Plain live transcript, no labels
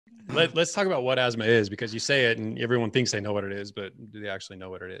Let's talk about what asthma is, because you say it and everyone thinks they know what it is, but do they actually know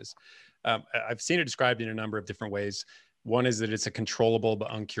what it is? I've seen it described in a number of different ways. One is that it's a controllable but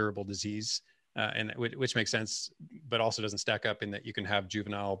uncurable disease, which makes sense, but also doesn't stack up in that you can have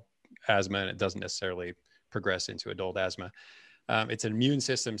juvenile asthma and it doesn't necessarily progress into adult asthma. It's an immune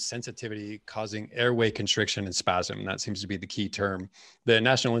system sensitivity causing airway constriction and spasm. That seems to be the key term. The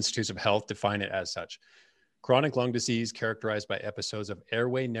National Institutes of Health define it as such. Chronic lung disease characterized by episodes of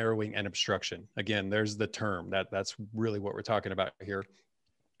airway narrowing and obstruction. Again, there's the term. That's really what we're talking about here.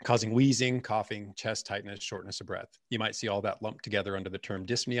 Causing wheezing, coughing, chest tightness, shortness of breath. You might see all that lumped together under the term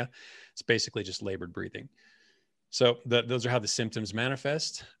dyspnea. It's basically just labored breathing. So those are how the symptoms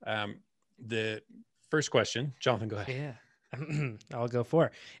manifest. The first question, Jonathan, go ahead. Yeah. I'll go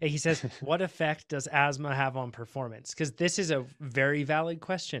for it. He says, what effect does asthma have on performance? Because this is a very valid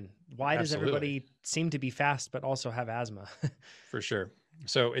question. Why does everybody seem to be fast, but also have asthma? For sure.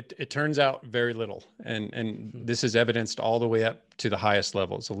 So it turns out very little. And this is evidenced all the way up to the highest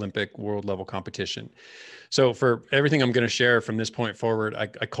levels, Olympic, world level competition. So for everything I'm going to share from this point forward, I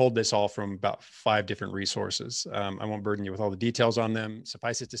culled this all from about 5 different resources. I won't burden you with all the details on them.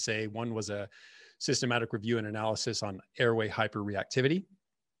 Suffice it to say, one was a systematic review and analysis on airway hyperreactivity.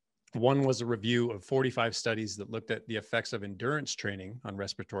 One was a review of 45 studies that looked at the effects of endurance training on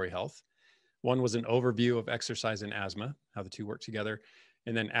respiratory health. One was an overview of exercise and asthma, how the two work together.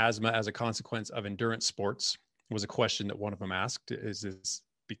 And then asthma as a consequence of endurance sports was a question that one of them asked. Is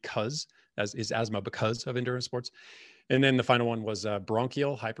asthma because of endurance sports? And then the final one was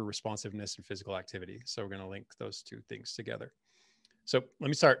bronchial hyperresponsiveness and physical activity. So we're going to link those 2 things together. So let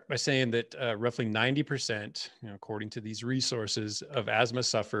me start by saying that roughly 90%, according to these resources, of asthma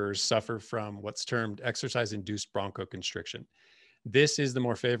sufferers suffer from what's termed exercise-induced bronchoconstriction. This is the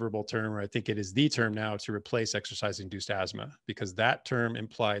more favorable term, or I think it is the term now, to replace exercise-induced asthma, because that term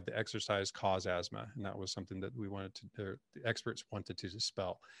implied that exercise caused asthma, and that was something that the experts wanted to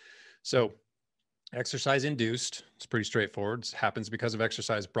dispel. So exercise-induced, it's pretty straightforward. It happens because of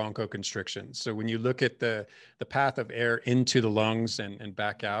exercise bronchoconstriction. So when you look at the path of air into the lungs and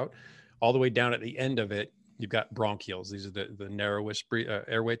back out, all the way down at the end of it, you've got bronchioles. These are the narrowest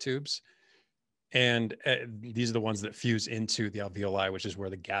airway tubes. And these are the ones that fuse into the alveoli, which is where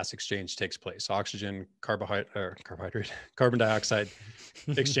the gas exchange takes place. Oxygen, carbon dioxide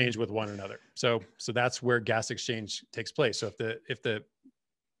exchange with one another. So that's where gas exchange takes place. So if the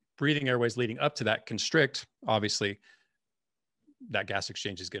breathing airways leading up to that constrict, obviously that gas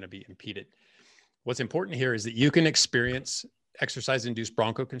exchange is going to be impeded. What's important here is that you can experience exercise-induced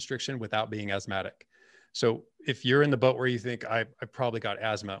bronchoconstriction without being asthmatic. So if you're in the boat where you think I probably got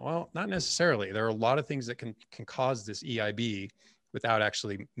asthma, well, not necessarily. There are a lot of things that can cause this EIB without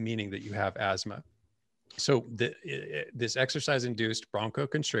actually meaning that you have asthma. So this exercise-induced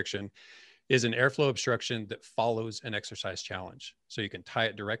bronchoconstriction is an airflow obstruction that follows an exercise challenge. So you can tie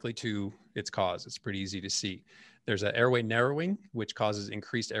it directly to its cause. It's pretty easy to see. There's an airway narrowing, which causes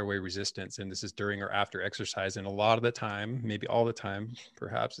increased airway resistance. And this is during or after exercise. And a lot of the time, maybe all the time,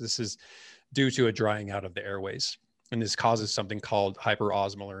 perhaps, this is due to a drying out of the airways. And this causes something called a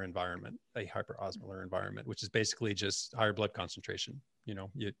hyperosmolar environment, which is basically just higher blood concentration.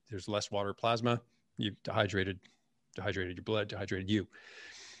 There's less water plasma. You've dehydrated your blood, dehydrated you.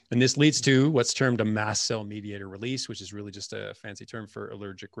 And this leads to what's termed a mast cell mediator release, which is really just a fancy term for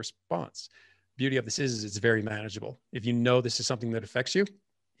allergic response. Beauty of this is it's very manageable. If you know this is something that affects you,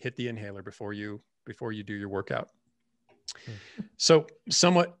 hit the inhaler before you do your workout. So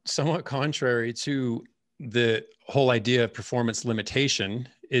somewhat contrary to the whole idea of performance limitation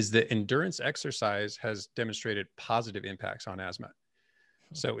is that endurance exercise has demonstrated positive impacts on asthma.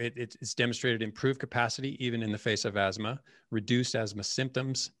 So it's demonstrated improved capacity, even in the face of asthma, reduced asthma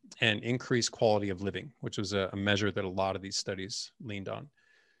symptoms, and increased quality of living, which was a measure that a lot of these studies leaned on,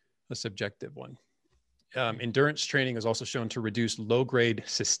 a subjective one. Endurance training is also shown to reduce low-grade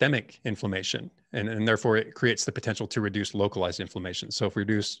systemic inflammation, and therefore it creates the potential to reduce localized inflammation. So if we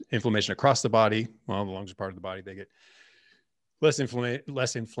reduce inflammation across the body, well, the lungs are part of the body, they get less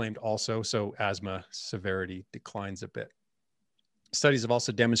inflamed also, so asthma severity declines a bit. Studies have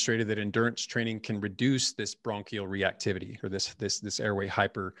also demonstrated that endurance training can reduce this bronchial reactivity, or this airway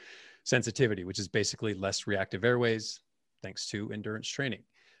hypersensitivity, which is basically less reactive airways thanks to endurance training.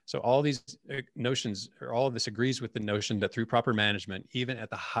 So all these notions, or all of this agrees with the notion that through proper management, even at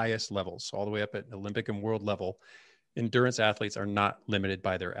the highest levels, all the way up at Olympic and world level, endurance athletes are not limited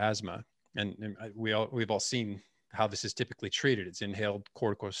by their asthma. And we've all seen how this is typically treated. It's inhaled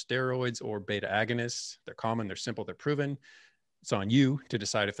corticosteroids or beta agonists. They're common, they're simple, they're proven. It's on you to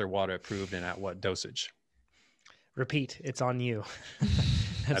decide if they're WADA approved and at what dosage. Repeat, it's on you.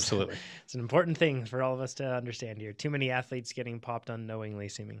 Absolutely. It's an important thing for all of us to understand here. Too many athletes getting popped unknowingly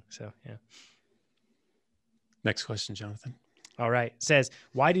seeming. So, yeah. Next question, Jonathan. All right. It says,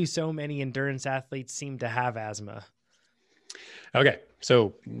 why do so many endurance athletes seem to have asthma? Okay.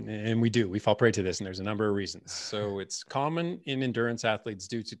 So, and we fall prey to this, and there's a number of reasons. So it's common in endurance athletes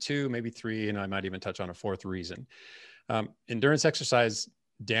due to 2, maybe 3, and I might even touch on a 4th reason. Endurance exercise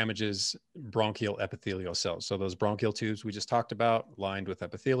damages bronchial epithelial cells. So those bronchial tubes we just talked about, lined with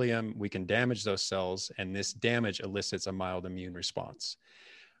epithelium, we can damage those cells, and this damage elicits a mild immune response.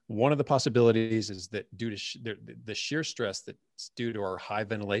 One of the possibilities is that due to the sheer stress that's due to our high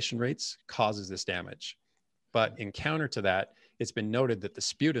ventilation rates causes this damage. But in counter to that, it's been noted that the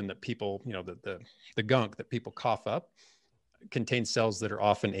sputum that people, the gunk that people cough up contains cells that are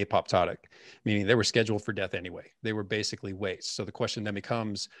often apoptotic, meaning they were scheduled for death anyway. They were basically waste. So the question then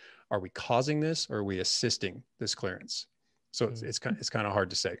becomes, are we causing this or are we assisting this clearance? So it's kind of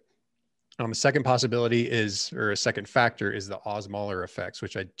hard to say. The second possibility or a second factor is the osmolar effects,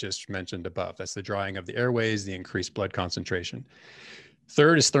 which I just mentioned above. That's the drying of the airways, the increased blood concentration.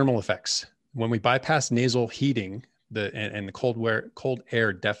 Third is thermal effects. When we bypass nasal heating, and the cold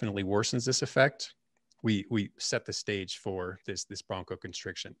air definitely worsens this effect. We set the stage for this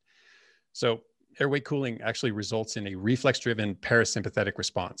bronchoconstriction. So airway cooling actually results in a reflex-driven parasympathetic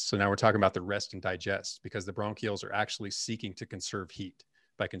response. So now we're talking about the rest and digest, because the bronchioles are actually seeking to conserve heat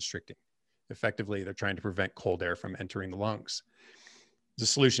by constricting. Effectively, they're trying to prevent cold air from entering the lungs. The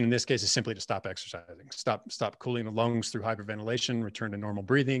solution in this case is simply to stop exercising, stop cooling the lungs through hyperventilation, return to normal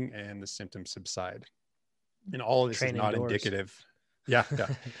breathing, and the symptoms subside. And all of this is not indicative. Yeah.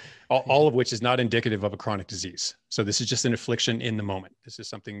 All of which is not indicative of a chronic disease. So this is just an affliction in the moment. This is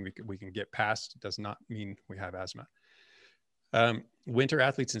something we can get past. It does not mean we have asthma. Winter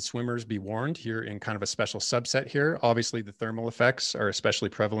athletes and swimmers, be warned, here in kind of a special subset here. Obviously, the thermal effects are especially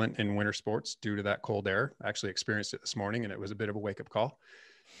prevalent in winter sports due to that cold air. I actually experienced it this morning, and it was a bit of a wake-up call.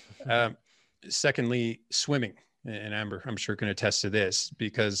 Secondly, swimming. And Amber, I'm sure, can attest to this,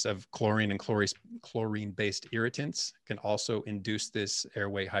 because of chlorine and chlorine-based irritants can also induce this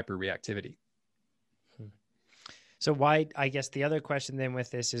airway hyperreactivity. So why, I guess the other question then with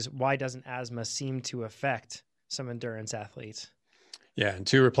this is, why doesn't asthma seem to affect some endurance athletes? Yeah, and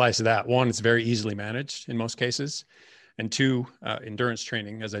 2 replies to that. 1, it's very easily managed in most cases. And 2, endurance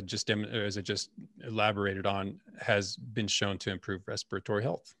training, as I just elaborated on, has been shown to improve respiratory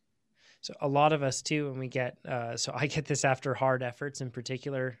health. So a lot of us too, when we get, so I get this after hard efforts in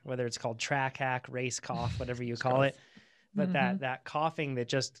particular, whether it's called track hack, race cough, whatever you call it, but that coughing that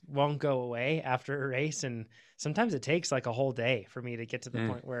just won't go away after a race. And sometimes it takes like a whole day for me to get to the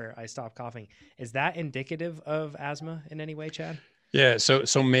point where I stop coughing. Is that indicative of asthma in any way, Chad? Yeah, so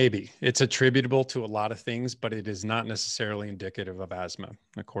maybe it's attributable to a lot of things, but it is not necessarily indicative of asthma,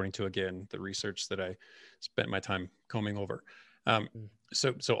 according to, again, the research that I spent my time combing over.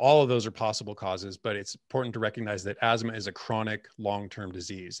 So all of those are possible causes, but it's important to recognize that asthma is a chronic long-term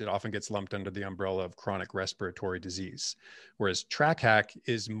disease. It often gets lumped under the umbrella of chronic respiratory disease, whereas track hack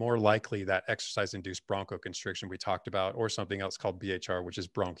is more likely that exercise-induced bronchoconstriction we talked about, or something else called BHR, which is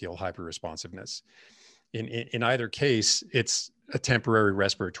bronchial hyperresponsiveness. In either case, it's a temporary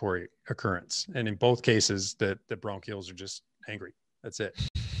respiratory occurrence. And in both cases, the bronchioles are just angry. That's it.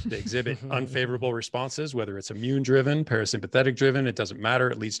 They exhibit unfavorable responses, whether it's immune driven, parasympathetic driven, it doesn't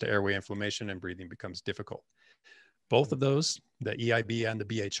matter. It leads to airway inflammation and breathing becomes difficult. Both of those, the EIB and the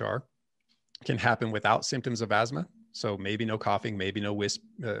BHR, can happen without symptoms of asthma. So maybe no coughing, maybe no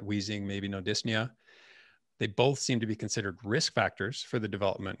wheezing, maybe no dyspnea. They both seem to be considered risk factors for the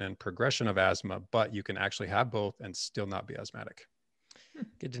development and progression of asthma, but you can actually have both and still not be asthmatic.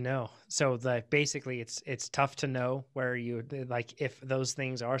 Good to know. So basically it's tough to know where you, like, if those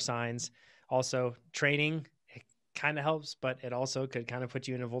things are signs. Also, training, it kind of helps, but it also could kind of put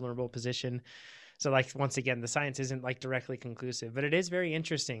you in a vulnerable position. So, like, once again, the science isn't like directly conclusive, but it is very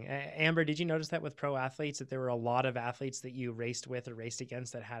interesting. Amber, did you notice that with pro athletes, that there were a lot of athletes that you raced with or raced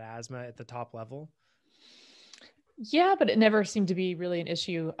against that had asthma at the top level? Yeah, but it never seemed to be really an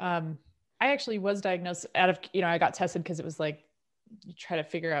issue. I actually was diagnosed I got tested because it was like, you try to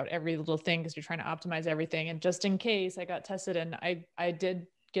figure out every little thing because you're trying to optimize everything. And just in case, I got tested, and I did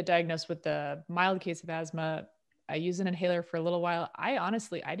get diagnosed with the mild case of asthma. I used an inhaler for a little while. I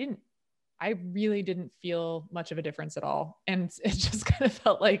really didn't feel much of a difference at all. And it just kind of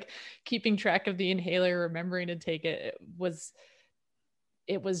felt like keeping track of the inhaler, remembering to take it.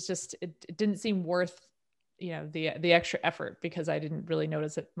 It didn't seem worth, the extra effort, because I didn't really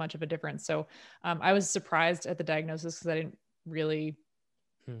notice much of a difference. So I was surprised at the diagnosis because I didn't really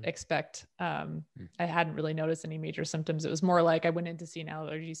expect. I hadn't really noticed any major symptoms. It was more like I went in to see an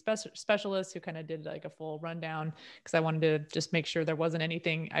allergy specialist who kind of did like a full rundown because I wanted to just make sure there wasn't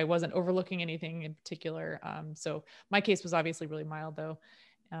anything, I wasn't overlooking anything in particular. So my case was obviously really mild though.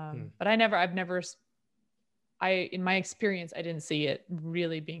 But in my experience, I didn't see it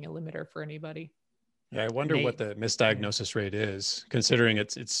really being a limiter for anybody. Yeah, I wonder what the misdiagnosis rate is, considering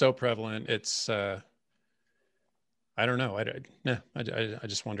it's so prevalent. It's I don't know. I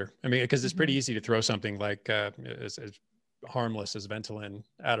just wonder. I mean, because it's pretty easy to throw something like as harmless as Ventolin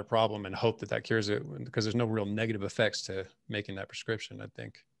at a problem and hope that cures it, because there's no real negative effects to making that prescription, I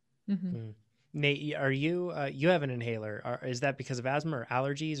think. Nate, are you you have an inhaler? Is that because of asthma or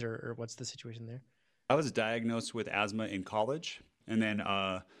allergies, or what's the situation there? I was diagnosed with asthma in college, and then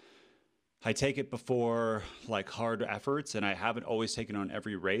I take it before like hard efforts, and I haven't always taken on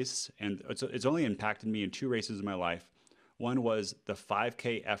every race. And it's only impacted me in 2 races in my life. One was the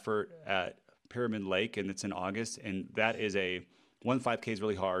 5K effort at Pyramid Lake, and it's in August. And that is 5K is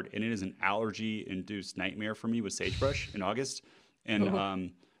really hard, and it is an allergy-induced nightmare for me with sagebrush in August.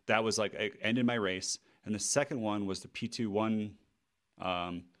 And that was like, it ended my race. And the second one was the P21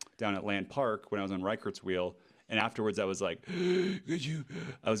 down at Land Park when I was on Reichert's wheel. And afterwards, I was like,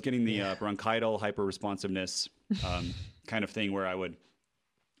 I was getting the bronchital hyperresponsiveness kind of thing where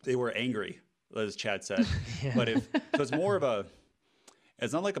they were angry, as Chad said. But so it's more of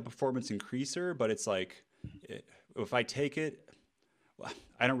it's not like a performance increaser, but it's like, if I take it,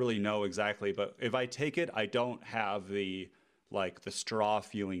 I don't really know exactly, but if I take it, I don't have the straw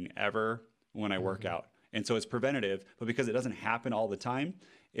feeling ever when I work out. And so it's preventative, but because it doesn't happen all the time,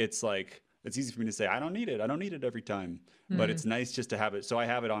 it's like, it's easy for me to say, I don't need it. I don't need it every time, but it's nice just to have it. So I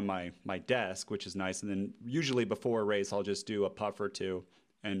have it on my desk, which is nice. And then usually before a race, I'll just do a puff or 2,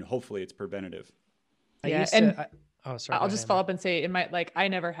 and hopefully it's preventative. I'll just follow up and say I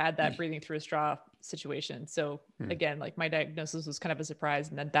never had that breathing through a straw situation. So again, like my diagnosis was kind of a surprise,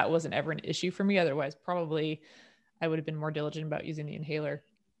 and that wasn't ever an issue for me. Otherwise, probably I would have been more diligent about using the inhaler.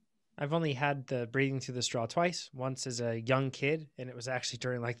 I've only had the breathing through the straw twice. Once as a young kid, and it was actually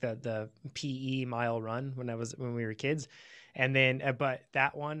during like the PE mile run when we were kids. And then, but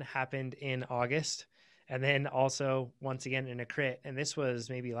that one happened in August. And then also once again in a crit. And this was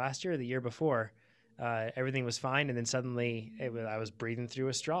maybe last year or the year before. Everything was fine. And then suddenly I was breathing through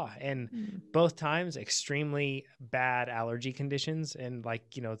a straw, and both times extremely bad allergy conditions. And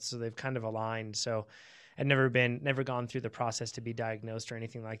so they've kind of aligned. So I'd never gone through the process to be diagnosed or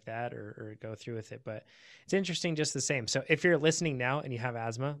anything like that, or go through with it. But it's interesting just the same. So if you're listening now and you have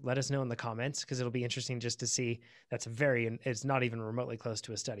asthma, let us know in the comments, because it'll be interesting just to see. It's not even remotely close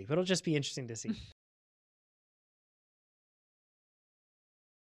to a study, but it'll just be interesting to see.